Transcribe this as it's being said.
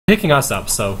picking us up.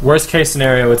 So worst case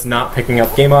scenario, it's not picking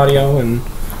up game audio, and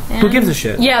who gives a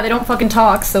shit? Yeah, they don't fucking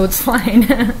talk, so it's fine.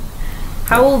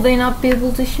 How will they not be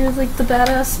able to hear like the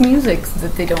badass music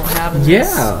that they don't have in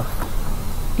this? Yeah.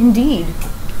 Indeed.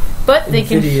 But they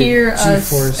can NVIDIA hear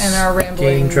us GeForce and our ramblings.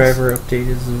 Game driver update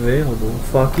is available.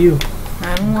 Fuck you.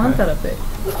 I don't want that update.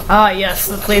 Ah, yes,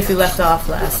 the place we left off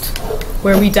last.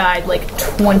 Where we died like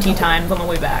 20 times on the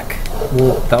way back.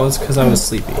 Well, that was because I was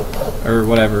sleepy. Or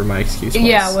whatever my excuse was.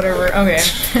 Yeah, whatever. Okay.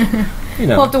 You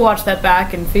know. We'll have to watch that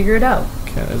back and figure it out.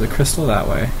 Okay, there's a crystal that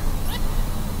way.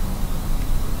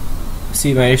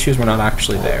 See, my issues were not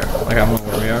actually there. Like, I don't know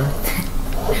where we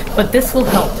are. But this will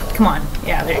help. Come on.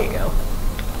 Yeah, there you go.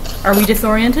 Are we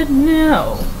disoriented?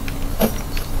 No.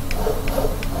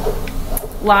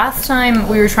 Last time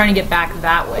we were trying to get back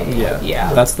that way. Yeah.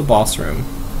 Yeah. That's the boss room,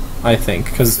 I think.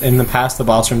 Because in the past, the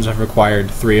boss rooms have required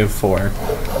 3 of 4.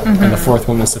 And the 4th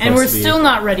one was supposed to be... And we're still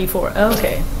not ready for it.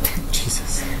 Okay.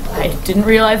 Jesus. I didn't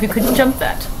realize we couldn't jump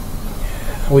that.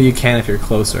 Well, you can if you're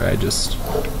closer, I just...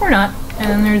 Or not.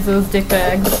 And there's those dick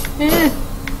bags.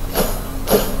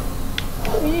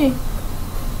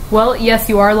 Well, yes,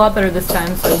 you are a lot better this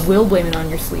time, so I will blame it on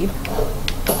your sleep.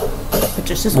 But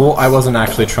just as Well, I wasn't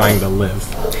actually trying to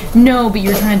live. No, but you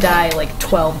were trying to die like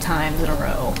 12 times in a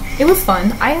row. It was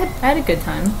fun. I had a good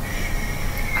time.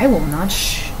 I will not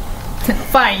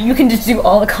Fine, you can just do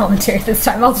all the commentary this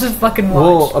time. I'll just fucking watch.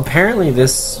 Well, apparently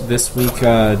this week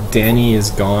Danny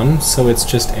is gone, so it's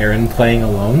just Aaron playing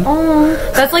alone. Oh,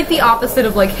 that's like the opposite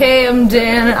of like, hey, I'm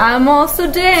Dan, I'm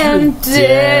also Dan.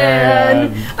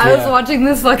 I was watching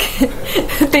this fucking...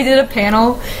 they did a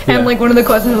panel, and like one of the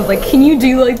questions was like, can you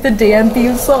do like the Dan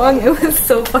theme song? It was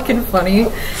so fucking funny.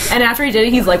 And after he did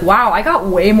it, he's like, wow, I got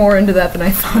way more into that than I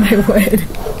thought I would.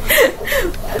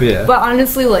 Yeah. But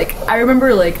honestly, like, I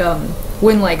remember like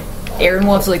when like Aaron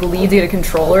wants to like lead to get a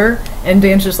controller, and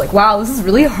Dan's just like, wow, this is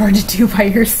really hard to do by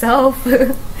yourself.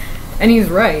 And he's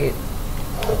right.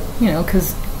 You know,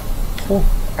 because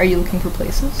are you looking for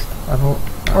places? I don't...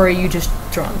 Or are you just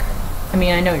drunk? I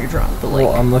mean, I know you're drunk, but like...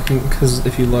 Well, I'm looking, because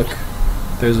if you look,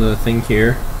 there's a thing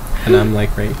here, and I'm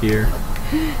like right here.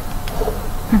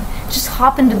 Just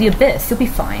hop into the abyss, you'll be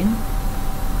fine.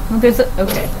 Well, there's a...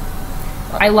 Okay.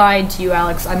 I lied to you,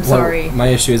 Alex, I'm sorry. My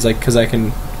issue is like, because I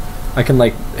can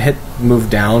like hit move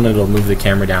down and it'll move the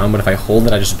camera down, but if I hold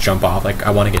it I just jump off. Like,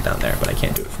 I want to get down there, but I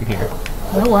can't do it from here.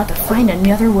 Well, we'll have to find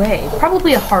another way.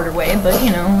 Probably a harder way, but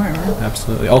you know, whatever.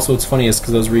 Absolutely. Also, what's funny is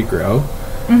because those regrow,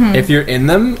 if you're in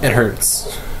them, it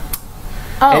hurts.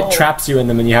 Oh. It traps you in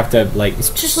them and you have to like...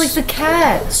 Just like the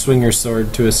cat. Swing your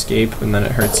sword to escape and then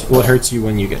it hurts you. Well, it hurts you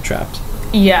when you get trapped.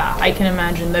 Yeah, I can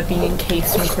imagine that being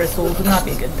encased in crystals would not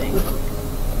be a good thing.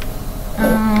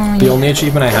 The only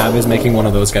achievement I have is making one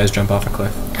of those guys jump off a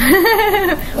cliff.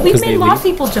 We've made lots of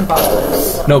people jump off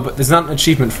cliffs. No, but there's not an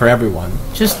achievement for everyone.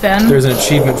 Just them? There's an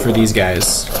achievement for these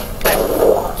guys.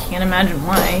 I can't imagine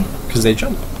why. Because they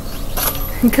jump.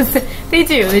 Because they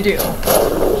do.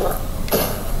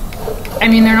 I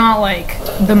mean, they're not like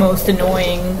the most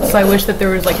annoying, so I wish that there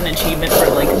was like an achievement for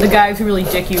like the guys who really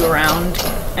dick you around,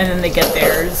 and then they get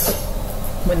theirs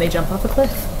when they jump off a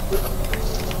cliff.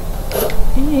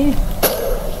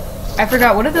 I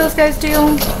forgot, what did those guys do?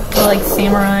 They're like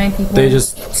samurai people? They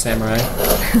just samurai.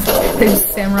 They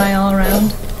just samurai all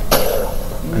around.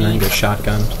 And then get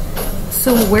shotgunned.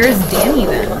 So where's Danny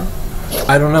then?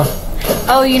 I don't know.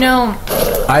 Oh, you know,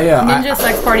 Ninja I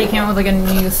Sex Party came out with like a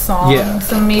new song, Yeah.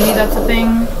 so maybe that's a thing.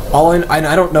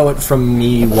 I don't know it from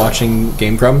me watching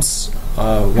Game Grumps.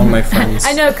 One of my friends...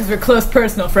 I know, because we're close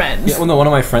personal friends. Yeah, well, no, one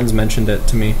of my friends mentioned it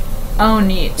to me. Oh,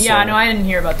 neat. Yeah, So- no, I didn't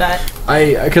hear about that.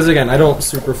 Because again, I don't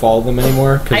super follow them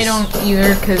anymore. I don't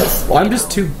either, because... Well, I'm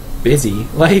just too busy.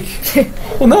 Like,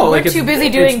 well, no, We're like too busy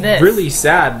doing it's this. Really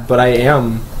sad, but I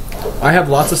am. I have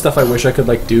lots of stuff I wish I could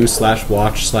like do /watch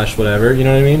 /whatever. You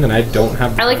know what I mean? And I don't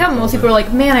have. I like how most people are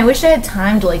like, man, I wish I had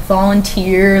time to like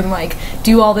volunteer and like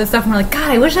do all this stuff. And we're like,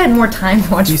 God, I wish I had more time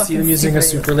to watch. Do you see them using a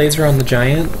super laser on the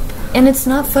giant? And it's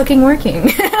not fucking working.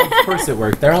 Of course it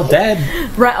worked. They're all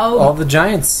dead. Right? Oh, All the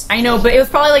giants. I know, but it was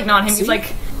probably like not him. He's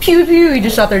like, pew pew. He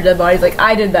just shot their dead bodies. Like,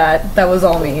 I did that. That was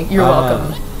all me. You're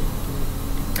welcome.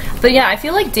 But yeah, I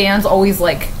feel like Dan's always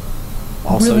like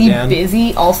Also really Dan.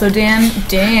 busy. Also Dan.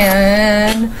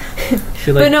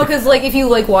 But no, because like if you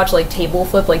like watch like Table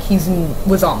Flip, like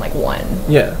was on like 1.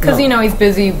 Yeah. Because you know he's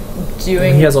busy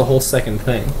doing. He has a whole second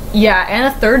thing. Yeah,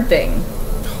 and a third thing.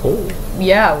 Oh.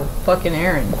 Yeah, with fucking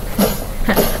Aaron.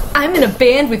 I'm in a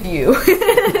band with you.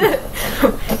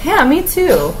 Yeah, me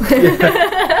too.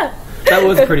 That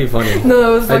was pretty funny. No, that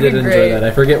was fucking I did enjoy great. that.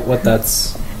 I forget what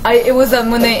that's. It was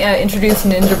when they introduced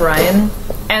Ninja Brian,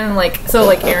 and like so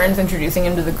like Aaron's introducing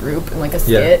him to the group in like a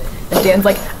skit, and Dan's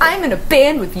like, "I'm in a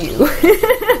band with you."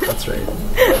 That's right.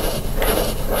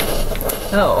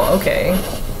 Oh, okay.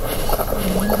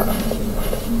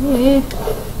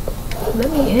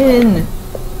 Let me in.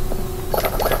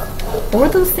 What were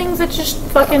those things that just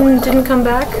fucking didn't come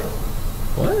back?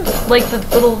 What? Like the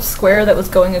little square that was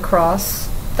going across.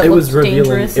 That It was looked revealing.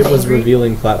 dangerous It and was angry?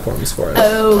 revealing platforms for us.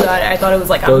 Oh god, I thought it was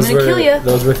like, I'm gonna kill you.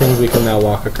 Those were things we can now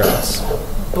walk across.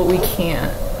 But we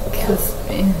can't. Because,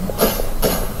 man.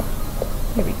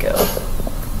 Here we go.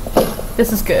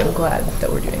 This is good. I'm glad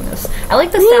that we're doing this. I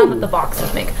like the sound that the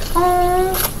boxes make.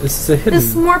 Oh, This is a hidden.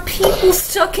 there's more people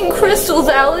stuck in crystals,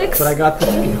 Alex. But I got the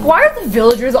thing. Why are the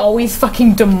villagers always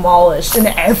fucking demolished in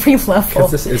every level?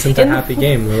 Because this isn't a happy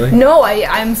game, really. No,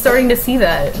 I'm starting to see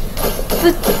that.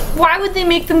 Why would they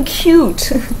make them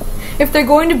cute? If they're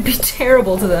going to be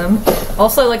terrible to them.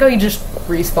 Also, I like how he just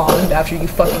respawned after you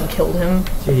fucking killed him.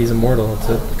 Yeah, he's immortal. It's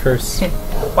a curse.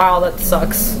 Wow, that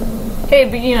sucks. Hey,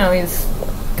 but you know, he's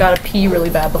gotta pee really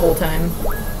bad the whole time.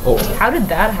 Oh. How did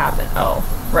that happen? Oh,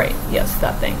 right. Yes,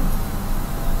 that thing.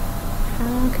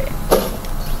 Okay.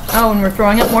 Oh, and we're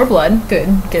throwing up more blood. Good.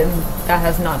 Good. That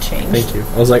has not changed. Thank you.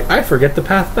 I was like, I forget the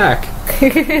path back.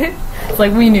 It's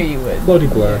like we knew you would. Bloody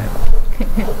blood.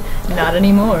 Not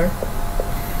anymore.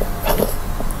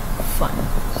 Fun.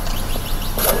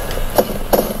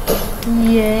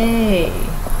 Yay.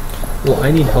 Well,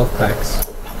 I need health packs.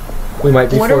 We might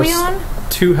be What are we forced on?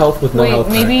 2 health with no health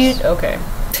maybe. packs. Okay.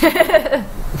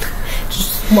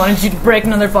 Just wanted you to break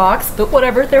another box, but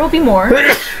whatever. There will be more.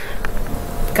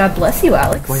 God bless you,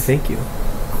 Alex. Why, thank you.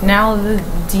 Now the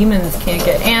demons can't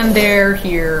get, and they're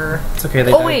here. It's okay,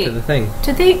 they Oh, died wait. to the thing.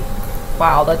 Did they?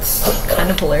 Wow, that's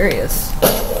kind of hilarious.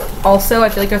 Also, I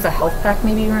feel like there's a health pack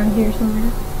maybe around here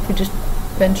somewhere. If we just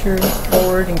venture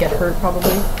forward and get hurt,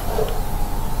 probably.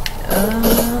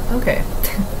 Okay.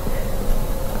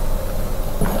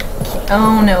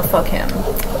 Oh no, fuck him.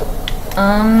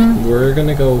 We're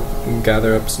gonna go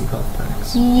gather up some health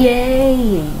packs.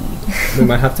 Yay! We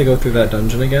might have to go through that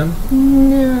dungeon again.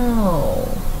 No.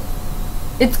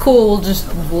 It's cool,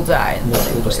 we'll die in the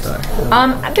same We'll just place.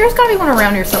 die. There's gotta be one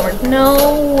around here somewhere. No!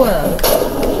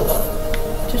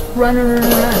 Just run.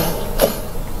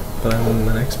 But I'm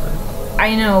an expert.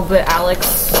 I know, but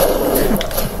Alex...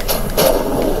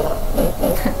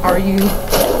 Are you?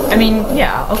 I mean,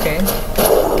 yeah, okay.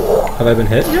 Have I been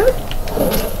hit yet?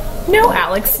 No,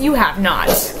 Alex, you have not.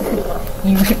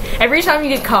 You, every time you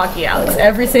get cocky, Alex,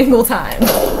 every single time.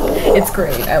 It's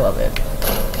great, I love it.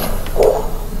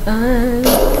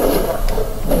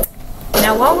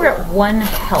 Now, while we're at 1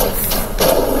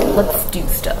 health, let's do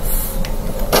stuff.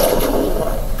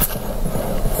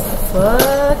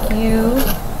 Fuck you.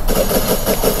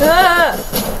 Ah!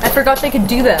 I forgot they could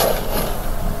do that.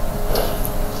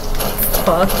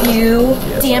 Fuck you.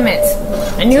 Yes. Damn it.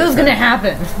 I knew it was gonna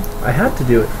happen. I had to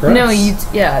do it for No,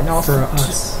 us. yeah, no. For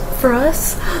us. For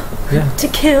us? Yeah. To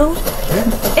kill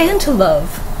and to love.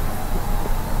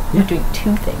 Yeah. We're doing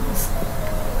 2 things.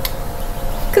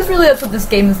 Because really that's what this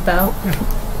game is about.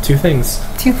 2 things.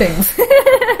 2 things.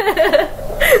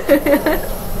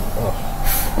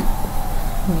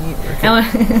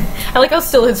 I like how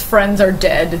still his friends are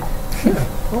dead. Yeah,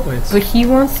 always. But he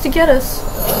wants to get us.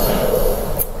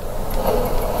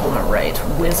 Alright,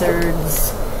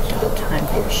 wizards. Don't have time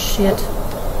for your shit.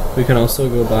 We can also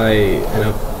go buy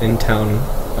in town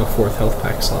a 4th health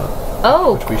pack slot.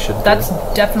 Oh, Which we should do. that's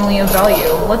definitely of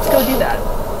value. Let's go do that.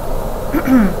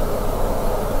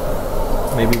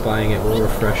 Maybe buying it will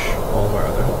refresh all of our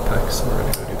other health packs, so we're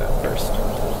gonna go do that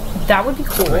first. That would be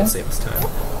cool. It might save us time.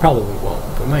 Probably won't,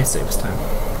 but it might save us time.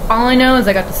 All I know is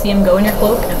I got to see him go in your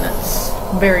cloak, and that's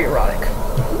very erotic.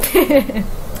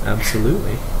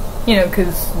 Absolutely. You know,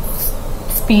 because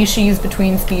species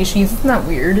between species, it's not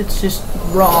weird. It's just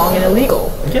wrong and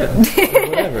illegal. Yeah.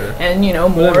 Whatever. And, you know,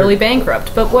 morally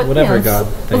bankrupt. But what? Whatever you know, God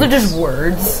those are thinks. just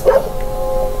words.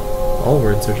 All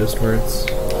words are just words.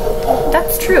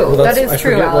 That's true. Well, That is I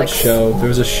true, forget Alex. what show. There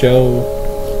was a show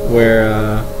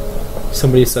where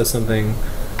somebody says something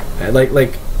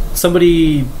like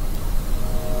somebody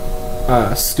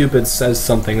stupid says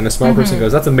something, and the smart person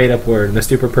goes, "That's a made-up word," and the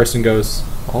stupid person goes,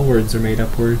 "All words are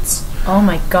made-up words." Oh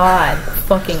my god.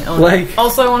 Fucking own Like- it.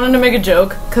 Also, I wanted to make a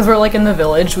joke, because we're like in the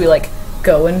village, we like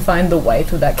go and find the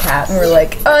wife of that cat, and we're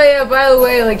like, oh yeah, by the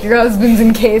way, like your husband's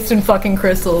encased in fucking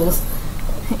crystals.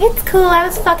 It's cool, I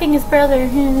was fucking his brother.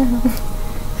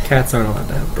 Cats aren't allowed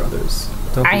to have brothers.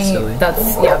 Don't be silly.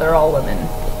 Yeah, they're all women.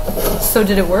 So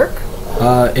did it work?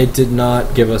 It did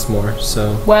not give us more,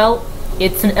 so Well,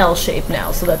 it's an L shape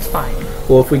now, so that's fine.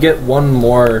 Well, if we get one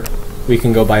more, we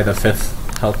can go buy the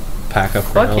 5th health pack up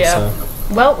for Fuck yeah. Elsa.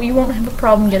 Well, we won't have a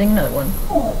problem getting another one.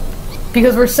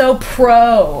 Because we're so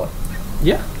pro.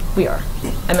 Yeah. We are.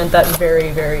 I meant that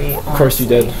very, very honestly. Of course you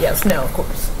did. Yes, no, of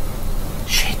course.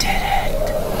 She did it.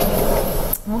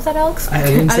 What was that, Alex? I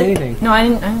didn't say anything. No, I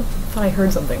didn't. I thought I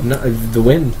heard something. No, the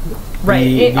wind. Right.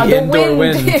 The indoor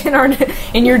wind.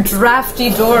 in your drafty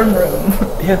dorm room.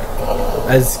 Yeah.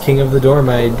 As king of the dorm,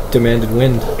 I demanded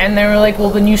wind. And they were like, well,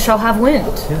 then you shall have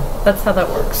wind. Yeah. That's how that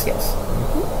works, yes.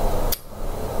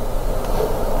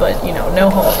 But, you know, no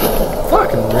homo people.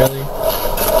 Fucking really?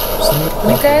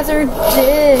 You guys are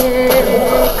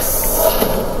dicks.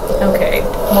 Okay.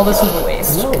 Well, this was a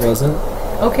waste. No, it wasn't.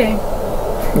 Okay.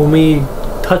 When we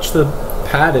touch the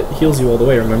pad, it heals you all the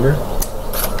way, remember?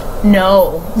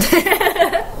 No.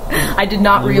 I did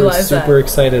not realize You were that. super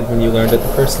excited when you learned it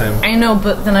the first time. I know,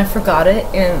 but then I forgot it,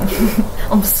 and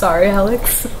I'm sorry,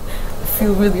 Alex. I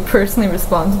feel really personally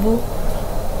responsible.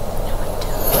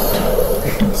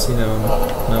 See, now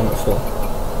I'm at full.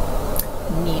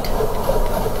 Neat.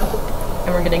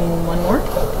 And we're getting one more?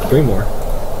 3 more.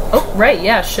 Oh, right,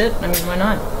 yeah, shit. I mean, why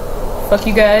not? Fuck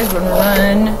you guys,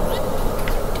 run.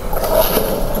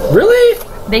 Really?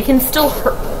 They can still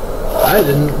hurt. I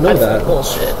didn't know That's that.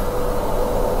 bullshit.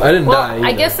 I didn't Well, die either.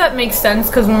 I guess that makes sense,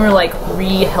 because when we were, like,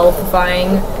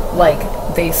 re-healthifying,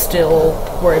 like, they still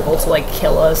were able to, like,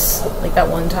 kill us, like, that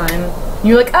one time. And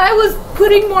you're like, I was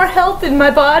putting more health in my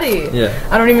body! Yeah.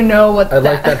 I don't even know what I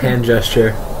like that hand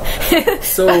gesture.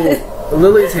 So,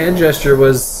 Lily's hand gesture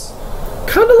was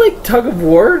kind of like tug of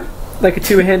war, like a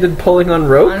 2-handed pulling on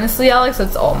rope, Honestly, Alex,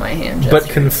 that's all my hand but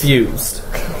gestures. confused.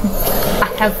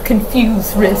 I have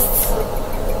confused wrists.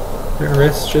 Her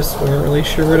wrists just weren't really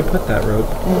sure where to put that rope.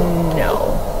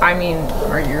 No. I mean,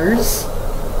 are yours?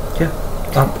 Yeah,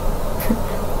 up.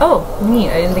 Oh, neat.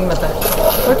 I didn't think about that.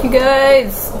 Fuck you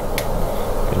guys!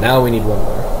 And now we need one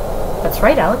more. That's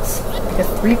right, Alex. Because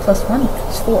 3 plus 1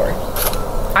 is 4.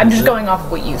 I'm just going off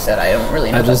of what you said. I don't really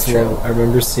know if that's true. I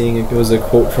remember seeing it was a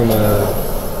quote from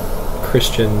a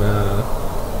Christian,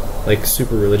 like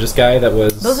super religious guy that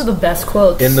was. Those are the best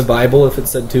quotes. In the Bible, if it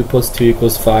said 2 plus 2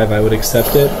 equals 5, I would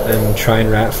accept it and try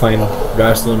and find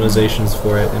rationalizations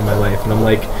for it in my life. And I'm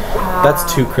like, that's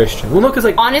too Christian. Well, no, because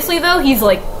like Honestly, though, he's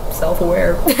like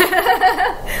self-aware.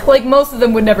 Like most of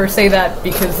them would never say that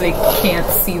because they can't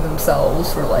see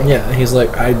themselves or like. yeah, he's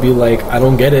like, I'd be like, I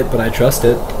don't get it, but I trust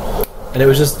it. And it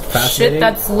was just fascinating. Shit,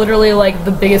 that's literally like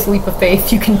the biggest leap of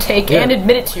faith you can take and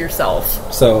admit it to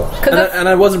yourself. So, and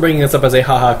I wasn't bringing this up as a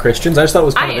haha Christians. I just thought it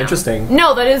was kind of interesting.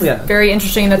 No, that is very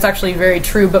interesting. That's actually very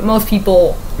true. But most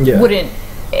people wouldn't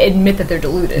admit that they're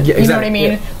deluded. Yeah, exactly. You know what I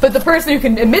mean? Yeah. But the person who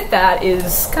can admit that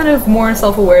is kind of more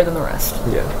self-aware than the rest.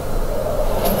 Yeah.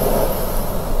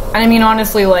 And I mean,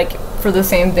 honestly, like, for the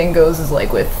same thing goes as,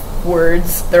 like, with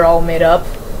words. They're all made up.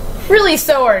 Really,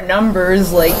 so are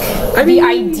numbers. Like, the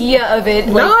idea of it,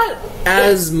 like... Not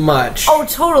as much. Oh,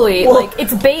 totally. Well, like,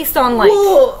 it's based on, like...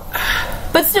 Well,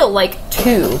 but still, like,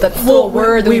 2. That's still a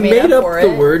word that we made up for it.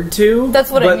 the word 2.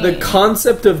 That's what I mean. But the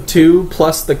concept of 2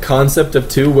 plus the concept of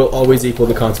 2 will always equal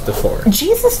the concept of 4.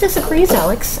 Jesus disagrees,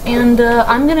 Alex, and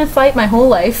I'm gonna fight my whole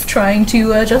life trying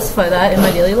to justify that in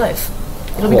my daily life.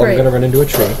 It'll be great. I'm gonna run into a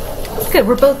tree. Good,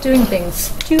 we're both doing things.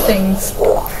 2 things.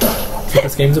 That's what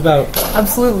this game's about.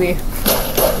 Absolutely.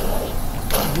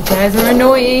 You guys are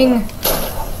annoying.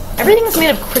 Everything is made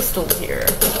of crystal here.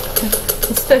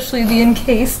 Especially the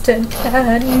encased dead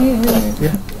cat.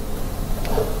 Yeah.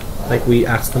 Like we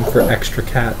asked them for extra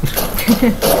cat.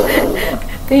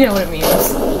 They know what it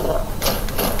means.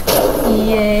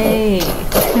 Yay.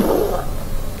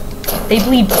 They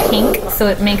bleed pink, so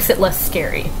it makes it less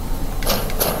scary.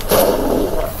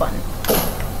 Fun.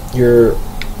 You're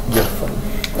fun.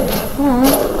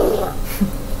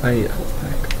 Aww. I need a health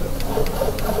pack.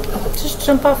 Just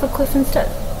jump off a cliff instead.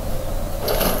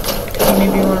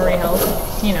 Maybe you want to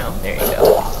re-health. You know, there you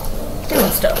go.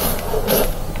 Doing stuff.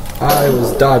 I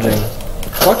was dodging.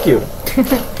 Fuck you.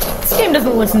 This game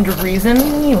doesn't listen to reason.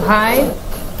 You high?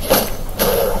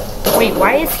 Wait,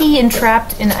 why is he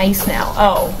entrapped in ice now?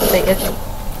 Oh, they get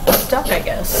stuck, I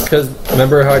guess. Because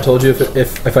remember how I told you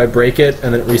if I break it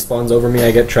and then it respawns over me,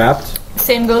 I get trapped?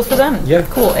 Same goes for them. Yeah.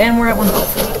 Cool, and we're at 1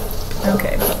 health.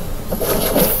 Okay.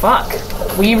 Fuck.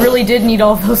 We really did need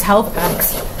all those health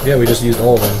packs. Yeah, we just used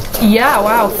all of them. Yeah,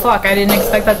 wow, fuck. I didn't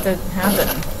expect that to happen.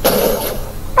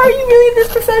 Are you really this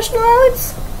professional,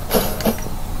 Alex?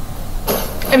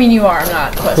 I mean, you are, I'm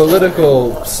not questioning.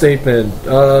 Political statement.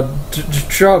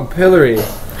 Trump, Hillary.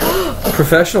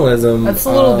 Professionalism. That's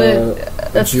a little bit...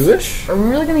 That's Jewish? Are we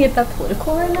really gonna get that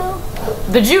political right now?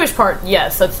 The Jewish part,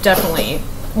 yes, that's definitely.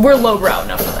 We're lowbrow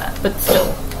enough for that, but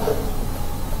still.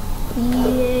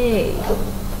 Yay.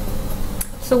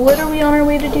 So what are we on our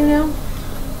way to do now?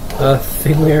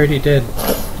 Thing we already did.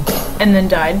 And then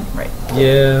died? Right.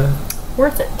 Yeah.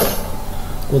 Worth it.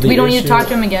 Well, We don't need to talk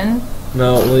to him again?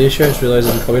 No, well, the issue I just realized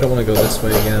is we probably don't want to go this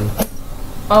way again.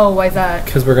 Oh, why's that?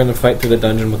 Because we're going to fight through the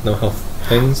dungeon with no health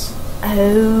things.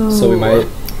 Oh. So we might...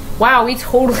 Wow, we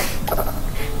totally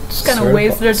just kind of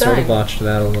wasted our time. Sort of botched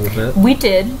that a little bit. We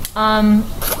did.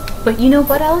 But you know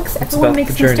what, Alex? Everyone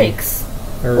makes mistakes.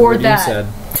 Or what that. you said.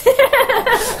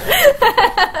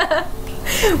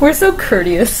 We're so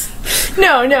courteous.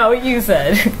 No, what you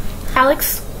said.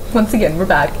 Alex, once again, we're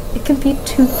back. It can be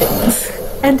two things.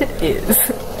 And it is.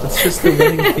 It's just the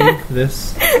winning theme for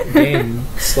this game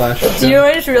 / Do you know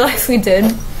what I just realized we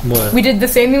did? What? We did the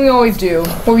same thing we always do,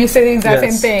 where we say the exact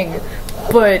same thing,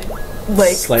 but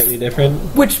like slightly different,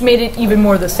 which made it even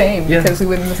more the same because we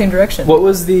went in the same direction. What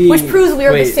was the? Which proves we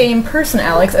are the same person,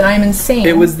 Alex, and I'm insane.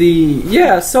 It was the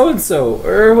so and so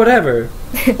or whatever,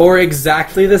 or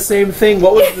exactly the same thing.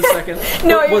 What was the second?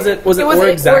 No, was it or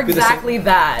exactly the same?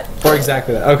 that? Or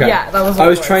exactly that. Okay. Yeah, that was. I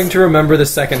was trying to remember the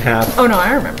second half. Oh no,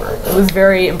 I remember. It was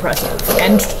very impressive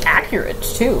and accurate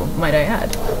too, might I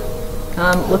add.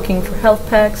 Looking for health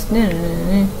packs.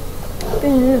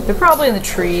 They're probably in the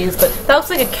trees, but that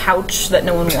looks like a couch that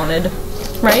no one wanted,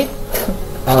 right?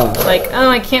 Like, oh,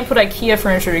 I can't put IKEA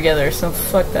furniture together, so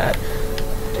fuck that.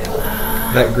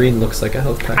 That green looks like a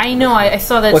health pack. I know, I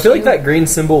saw that. Well, I feel like that green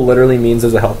symbol literally means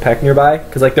there's a health pack nearby,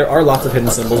 because like there are lots of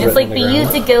hidden symbols. It's like they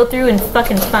used to go through and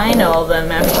fucking find all of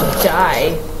them after you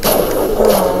die.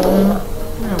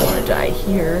 I don't want to die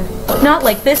here. Not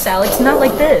like this, Alex. Not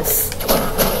like this.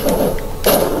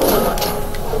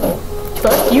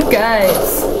 Fuck you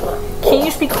guys. Can't you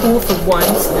just be cool for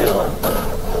once? No.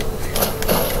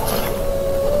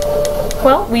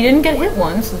 Well, we didn't get hit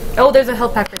once. Oh, there's a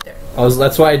health pack right there.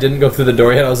 That's why I didn't go through the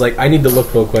door yet. I was like, I need to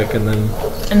look real quick, and then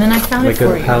I found it for you.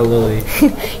 Like a pal Lily.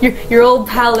 your old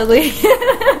pal Lily.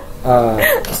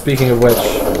 Speaking of which,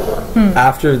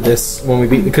 after this, when we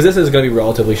beat, because this is going to be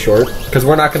relatively short, because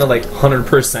we're not going to like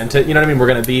 100% it. You know what I mean? We're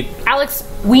going to beat. Alex,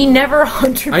 we never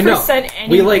 100% anything.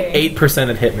 We like 8%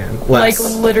 at Hitman. Less.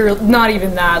 Like literally, not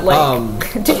even that.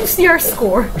 Like, did you see our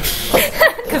score?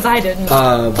 Because I didn't.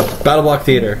 Battle Block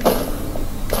Theater.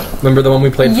 Remember the one we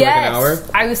played for like an hour?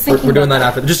 I was thinking. We're doing that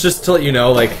after, just to let you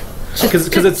know, like. Because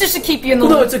it's just to keep you in the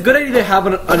loop. No, it's a good idea to have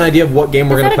an idea of what game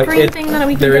we're going to play.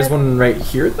 There is one right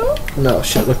here, though? No,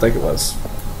 shit, it looked like it was.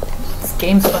 This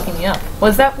game's fucking me up.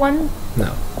 Was that one? No.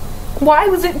 Why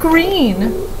was it green?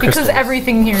 Because Crystals.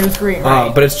 Everything here is green,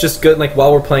 right? But it's just good, like,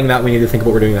 while we're playing that, we need to think of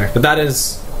what we're doing next. But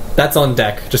that's on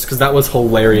deck, just because that was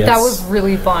hilarious. That was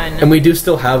really fun. And we do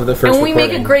still have the first And we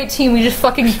make a great team, we just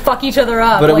fucking fuck each other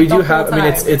up. But like, we do have, I mean,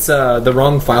 it's the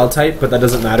wrong file type, but that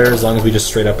doesn't matter as long as we just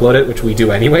straight upload it, which we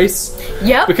do anyways.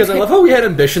 Yep. Because I love how we had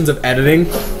ambitions of editing.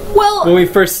 Well, when we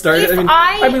first started, if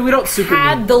I mean, we don't super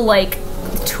had the, like,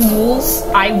 tools,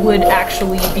 I would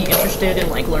actually be interested in,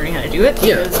 like, learning how to do it.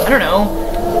 Because, I don't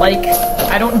know, like,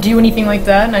 I don't do anything like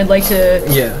that, and I'd like to...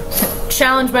 Yeah.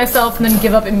 Challenge myself and then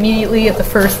give up immediately at the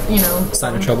first,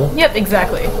 sign of trouble. Yep,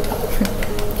 exactly.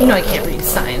 You know I can't read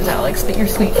signs, Alex, but you're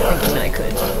sweet for thinking that I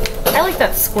could. I like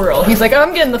that squirrel. He's like,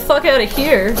 I'm getting the fuck out of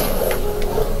here.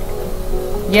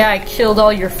 Yeah, I killed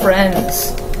all your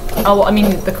friends. Oh, well, I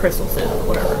mean the crystals did, but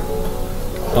whatever.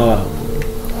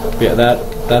 Yeah,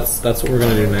 that's what we're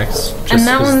gonna do next. And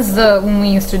that one's the when we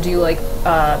used to do like it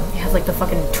has like the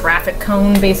fucking traffic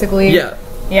cone basically. Yeah.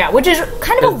 Yeah, which is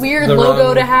kind of a weird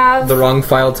logo to have. The wrong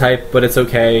file type, but it's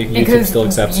okay. YouTube still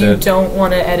accepts it. You don't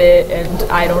want to edit, and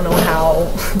I don't know how.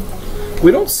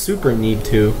 We don't super need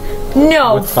to.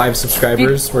 No. With 5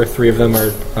 subscribers, where 3 of them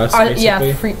are us, basically. Yeah,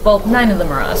 9 of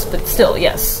them are us, but still,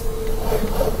 yes.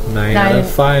 9 out of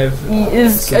 5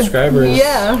 is subscribers.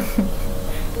 Yeah.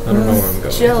 I don't know where I'm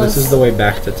going. Jealous. This is the way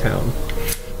back to town.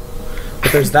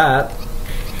 But there's that.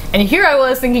 And here I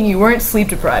was thinking you weren't sleep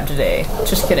deprived today.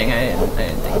 Just kidding, I didn't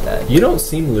think that. You don't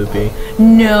seem loopy.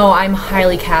 No, I'm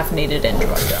highly caffeinated and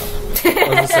drugged up. I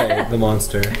was gonna say, the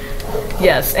monster.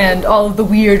 Yes, and all of the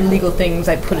weird legal things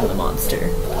I put in the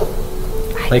monster.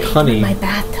 Like honey. In my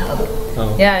bathtub.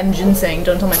 Oh. Yeah, and ginseng.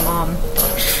 Don't tell my mom.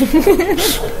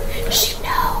 She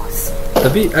knows.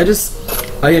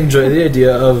 I enjoy the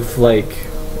idea of, like,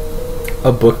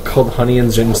 a book called Honey and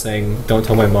Ginseng, Don't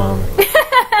Tell My Mom.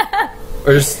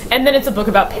 Or just, and then it's a book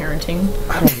about parenting.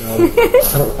 I don't know.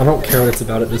 I don't care what it's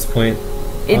about at this point.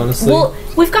 Honestly. Well,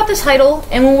 we've got the title,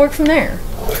 and we'll work from there.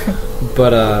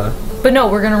 But no,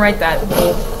 we're gonna write that.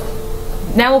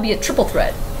 Now we'll be a triple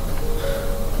threat.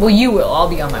 Well, you will. I'll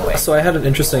be on my way. So I had an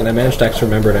interesting. I managed to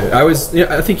actually remember it.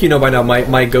 I think you know by now.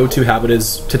 My go-to habit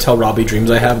is to tell Robbie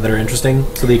dreams I have that are interesting,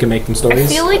 so that he can make them stories. I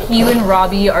feel like you and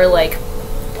Robbie are like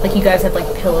you guys have like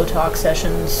pillow talk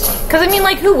sessions. Because I mean,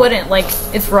 like, who wouldn't? Like,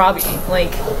 it's Robbie.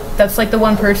 Like, that's like the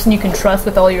one person you can trust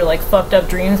with all your like fucked up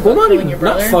dreams about killing your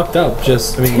brother. Not fucked up.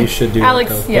 Just, I mean, you should do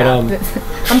Alex, that, though. yeah. But,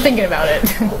 I'm thinking about it.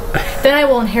 Then I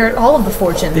will inherit all of the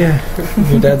fortune. Yeah.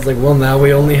 Your dad's like, well, now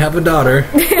we only have a daughter.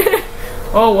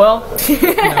 Oh, well.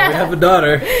 Now we have a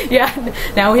daughter. Yeah,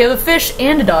 now we have a fish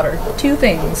and a daughter. 2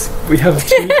 things. We have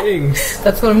 2 things.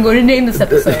 That's what I'm going to name this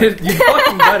episode. You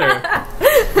fucking better.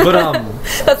 But,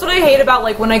 That's what I hate about,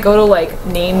 like, when I go to, like,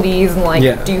 name these and,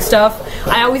 like, do stuff.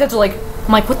 I always have to, like,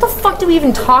 I'm like, what the fuck did we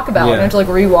even talk about? And I have to, like,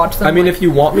 rewatch them. I mean, if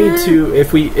you want me to,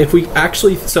 if we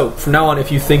actually, so from now on,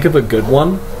 if you think of a good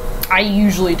one, I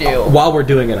usually do. While we're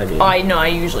doing it, I mean. I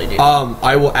usually do.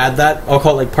 I will add that. I'll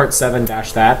call it like part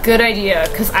 7-that. Good idea,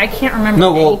 because I can't remember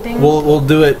anything. We'll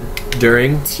do it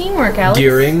during. Teamwork, Alex.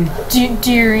 During.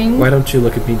 During. Why don't you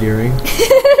look at me during?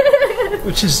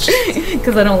 Which is just...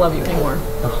 Because I don't love you anymore.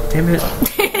 Oh, damn it.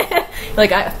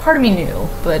 Like, part of me knew,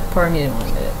 but part of me didn't want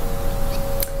to admit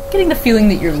it. Getting the feeling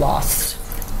that you're lost.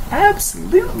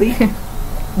 Absolutely.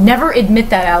 Never admit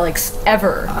that, Alex.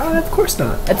 Ever. Of course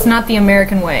not. That's not the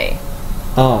American way.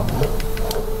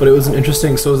 But it was an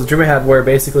interesting... So it was a dream I had where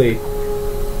basically...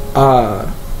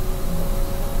 and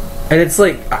it's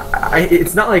like...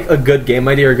 it's not like a good game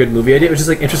idea or a good movie idea. It was just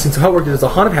like interesting. So how it worked is a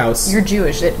haunted house. You're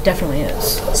Jewish. It definitely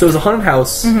is. So it was a haunted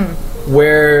house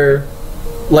where...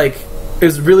 Like... It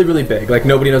was really, really big. Like,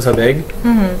 nobody knows how big.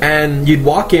 And you'd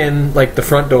walk in, like, the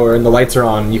front door, and the lights are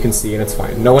on, and you can see, and it's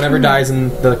fine. No one ever dies in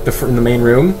the main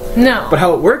room. No. But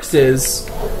how it works is,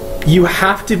 you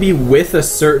have to be with a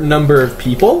certain number of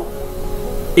people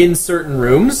in certain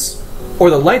rooms, or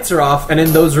the lights are off, and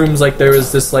in those rooms, like, there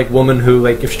is this, like, woman who,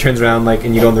 like, if she turns around, like,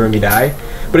 and you go in the room, you die.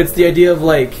 But it's the idea of,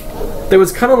 like, there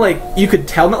was kind of, like, you could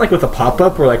tell, not, like, with a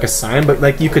pop-up or, like, a sign, but,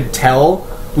 like, you could tell,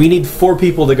 we need 4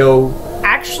 people to go...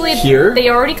 Actually, here? They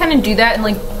already kind of do that, and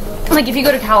like if you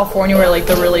go to California, where like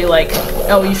they're really like,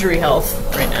 oh, use your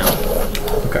health right now.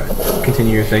 Okay,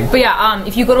 continue your thing. But yeah,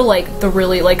 if you go to like the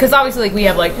really like, because obviously like we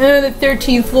have like the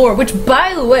 13th floor, which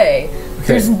by the way,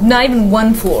 there's not even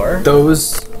 1 floor.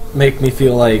 Those make me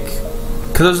feel like,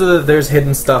 because there's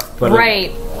hidden stuff, but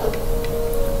right.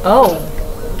 Oh,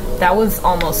 that was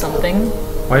almost something.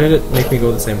 Why did it make me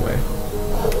go the same way?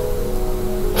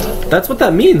 That's what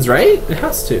that means, right? It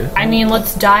has to. I mean,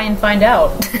 let's die and find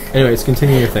out. Anyways,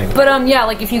 continue your thing. But yeah,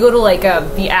 like if you go to like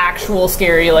the actual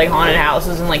scary like haunted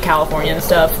houses in like California and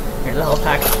stuff, here's the health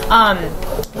pack.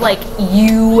 Like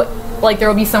you, like there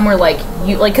will be somewhere like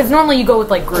you, like because normally you go with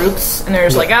like groups and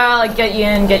there's like like get you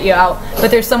in, get you out.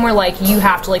 But there's somewhere like you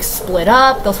have to like split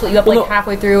up. They'll split you up like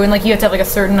halfway through, and like you have to have like a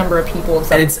certain number of people and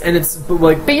stuff. And it's but,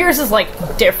 like, but yours is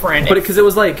like different. But because it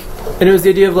was like, and it was the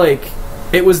idea of like.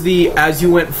 It was as you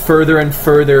went further and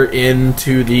further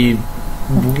into the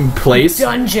place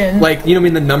dungeon, like, you know what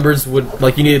I mean, the numbers would,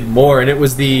 like, you needed more, and it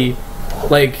was the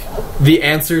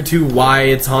answer to why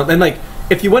it's haunted. And like,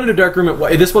 if you went into a dark room,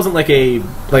 this wasn't like a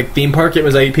theme park. It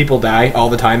was like people die all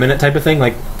the time in it type of thing,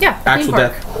 like actual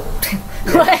death.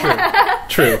 Yeah,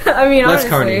 true. I mean, less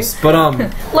honestly. carnies,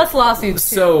 but less lawsuits.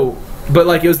 So. But,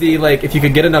 like, it was the, like, if you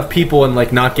could get enough people and,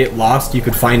 like, not get lost, you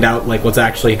could find out, like, what's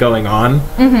actually going on.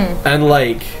 And,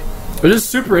 like, it was just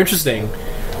super interesting.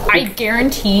 I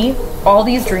guarantee all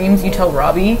these dreams you tell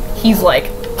Robbie, he's, like,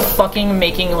 fucking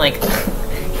making, like...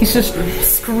 he's just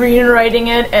screenwriting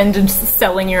it and just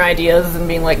selling your ideas and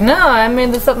being like, no, I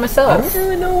made this up myself. I don't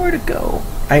really know where to go.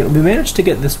 We managed to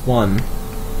get this one.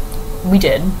 We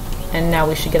did. And now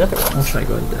we should get other ones. I'll try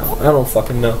going down. I don't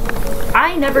fucking know.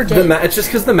 I never did. It's just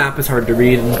because the map is hard to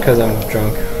read and because I'm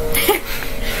drunk.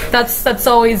 That's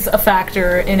always a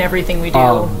factor in everything we do.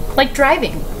 Like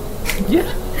driving.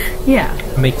 Yeah. Yeah.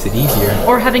 It makes it easier.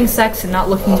 Or having sex and not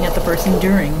looking at the person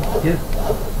during. Yeah.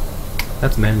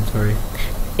 That's mandatory.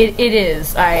 It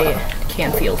is. I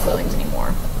can't feel feelings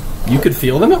anymore. You could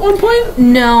feel them at one point?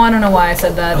 No, I don't know why I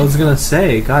said that. I was gonna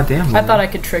say, goddamn. I thought I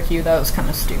could trick you. That was kind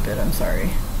of stupid. I'm sorry.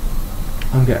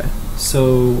 Okay,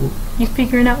 so... You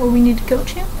figuring out where we need to go,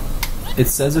 champ? It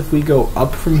says if we go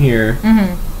up from here...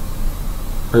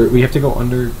 Or we have to go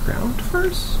underground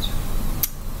first?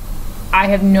 I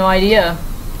have no idea.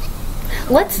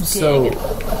 Let's dig.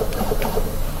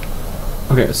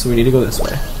 Okay, so we need to go this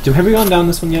way. Have we gone down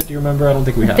this one yet? Do you remember? I don't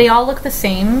think we have. They all look the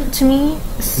same to me.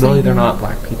 Really, they're not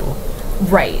black people.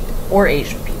 Right. Or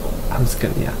Asian people. I'm just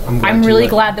gonna, I'm really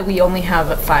glad that we only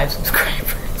have 5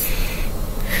 subscribers.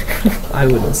 I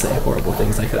wouldn't say horrible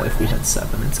things like that if we had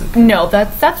 7. It's okay. No,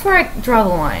 that's where I draw the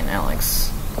line,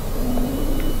 Alex.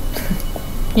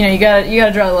 You know, you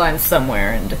gotta draw the line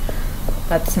somewhere, and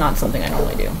that's not something I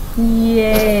normally do.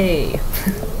 Yay!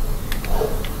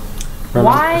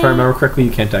 Why? If I remember correctly,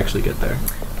 you can't actually get there.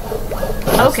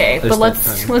 Okay, but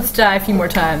let's die a few more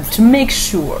times to make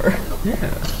sure.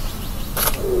 Yeah.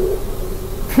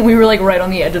 We were like right on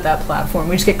the edge of that platform.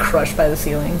 We just get crushed by the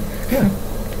ceiling. Yeah.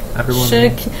 Everyone.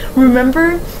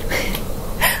 Remember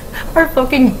our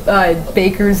fucking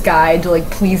baker's guide to like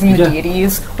pleasing the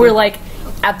deities? Where like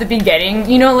at the beginning,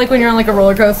 you know, like when you're on like a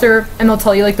roller coaster and they'll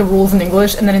tell you like the rules in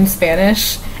English and then in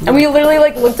Spanish. And we literally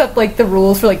like looked up like the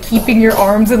rules for like keeping your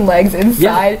arms and legs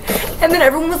inside. Yeah. And then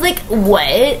everyone was like,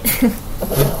 "What?"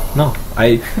 No,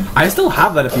 I still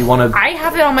have that if you want to. I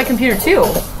have it on my computer too.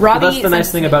 Robbie, that's the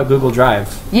nice thing about Google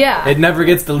Drive. Yeah, it never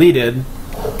gets deleted.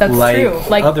 That's true.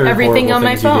 Like other everything on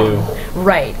my phone.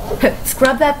 Right.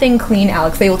 Scrub that thing clean,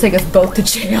 Alex. They will take us both to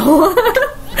jail.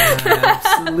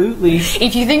 Absolutely.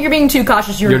 If you think you're being too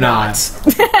cautious, you're not.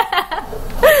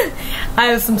 I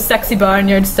have some sexy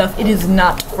barnyard stuff. It is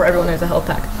not for everyone. There's a health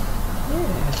pack.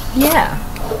 Yeah.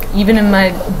 Even in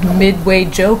my midway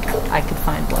joke, I could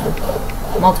find one.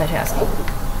 Multitasking.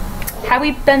 Have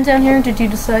we been down here? Did you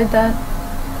decide that?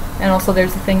 And also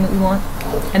there's the thing that we want.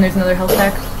 And there's another health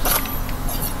pack.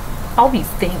 All these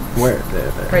things. Where?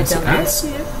 Right down there. I see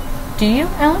it. Do you,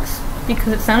 Alex?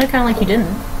 Because it sounded kind of like you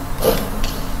didn't.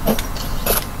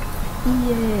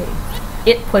 Yay.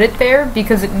 It put it there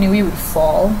because it knew you would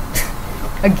fall.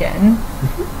 Again.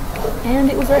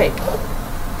 And it was right.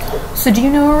 So do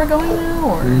you know where we're going now?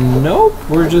 Or? Nope.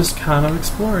 We're just kind of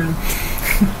exploring.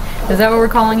 Is that what we're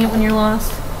calling it when you're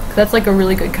lost? 'Cause that's like a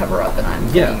really good cover-up, and I'm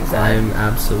gonna use that. I'm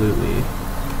absolutely.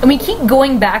 And we keep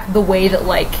going back the way that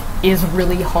like is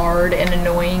really hard and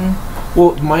annoying.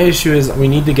 Well, my issue is we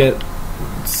need to get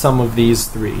some of these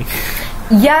 3.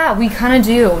 Yeah, we kind of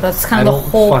do. That's kind of the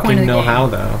whole point of the game. I don't fucking know how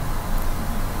though.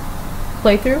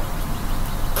 Playthrough?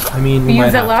 I mean, we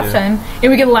used that last time,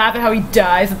 and we can laugh at how he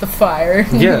dies at the fire.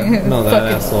 Yeah, no,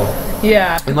 that asshole.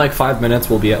 Yeah. In like 5 minutes,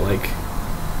 we'll be at like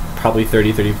probably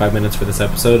 35 minutes for this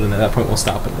episode, and at that point, we'll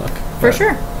stop and look. For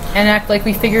sure. And act like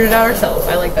we figured it out ourselves.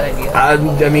 I like that idea. I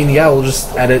mean, yeah, we'll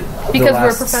just edit because the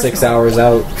last we're 6 hours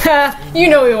out. You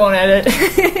know we won't edit.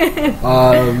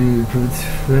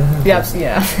 Yep,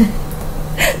 yeah.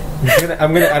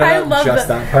 I'm gonna edit out just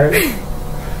that part.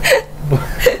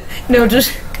 No,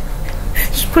 just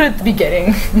put it at the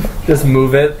beginning. Just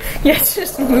move it. Yes,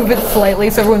 just move it slightly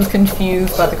so everyone's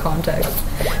confused by the context.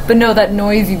 But no, that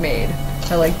noise you made,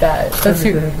 I like that. That's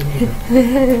your.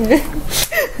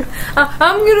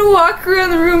 I'm gonna walk around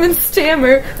the room and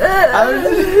stammer.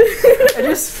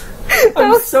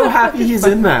 I'm so happy he's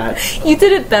in that. You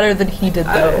did it better than he did,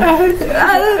 though.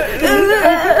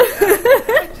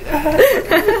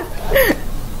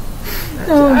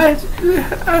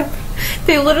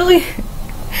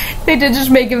 They did just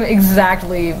make him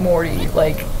exactly Morty,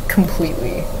 like,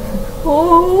 completely.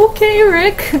 Oh, okay,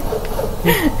 Rick.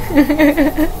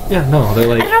 Yeah, no, they're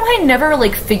like... I don't know how I never,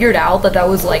 like, figured out that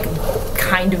was, like,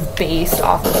 kind of based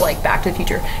off of, like, Back to the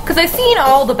Future. Because I've seen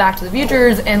all the Back to the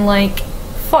Futures, and, like,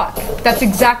 fuck, that's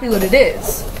exactly what it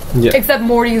is. Yeah. Except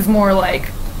Morty is more, like,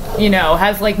 you know,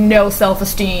 has, like, no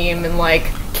self-esteem, and, like,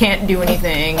 can't do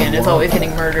anything, and is always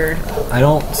getting murdered. I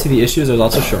don't see the issues. There's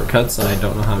lots of shortcuts, and I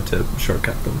don't know how to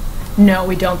shortcut them. No,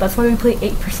 we don't. That's why we play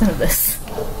 8% of this.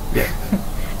 Yeah.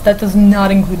 That does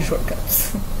not include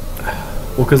shortcuts.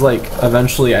 Well, because, like,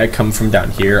 eventually I come from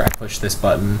down here, I push this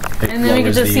button, and then we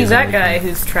get to see that guy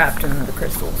who's trapped in the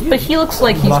crystals. Yeah. But he looks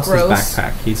like he's lost gross. His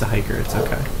backpack. He's a hiker. It's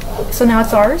okay. So now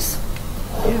it's ours?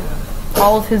 Yeah.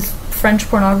 All of his French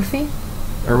pornography?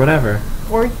 Or whatever.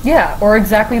 Or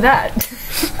exactly that.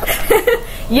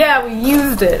 Yeah, we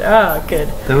used it. Oh, good.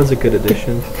 That was a good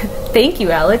addition. Thank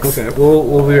you, Alex. Okay,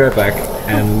 we'll be right back,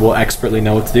 and we'll expertly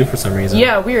know what to do for some reason.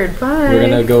 Yeah, weird. Bye. We're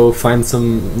gonna go find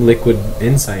some liquid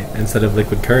insight instead of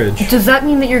liquid courage. Does that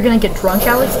mean that you're gonna get drunk,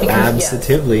 Alex? Because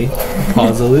absolutely, yes.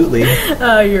 Positively.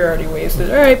 Oh, you're already wasted.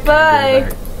 All right,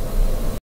 bye.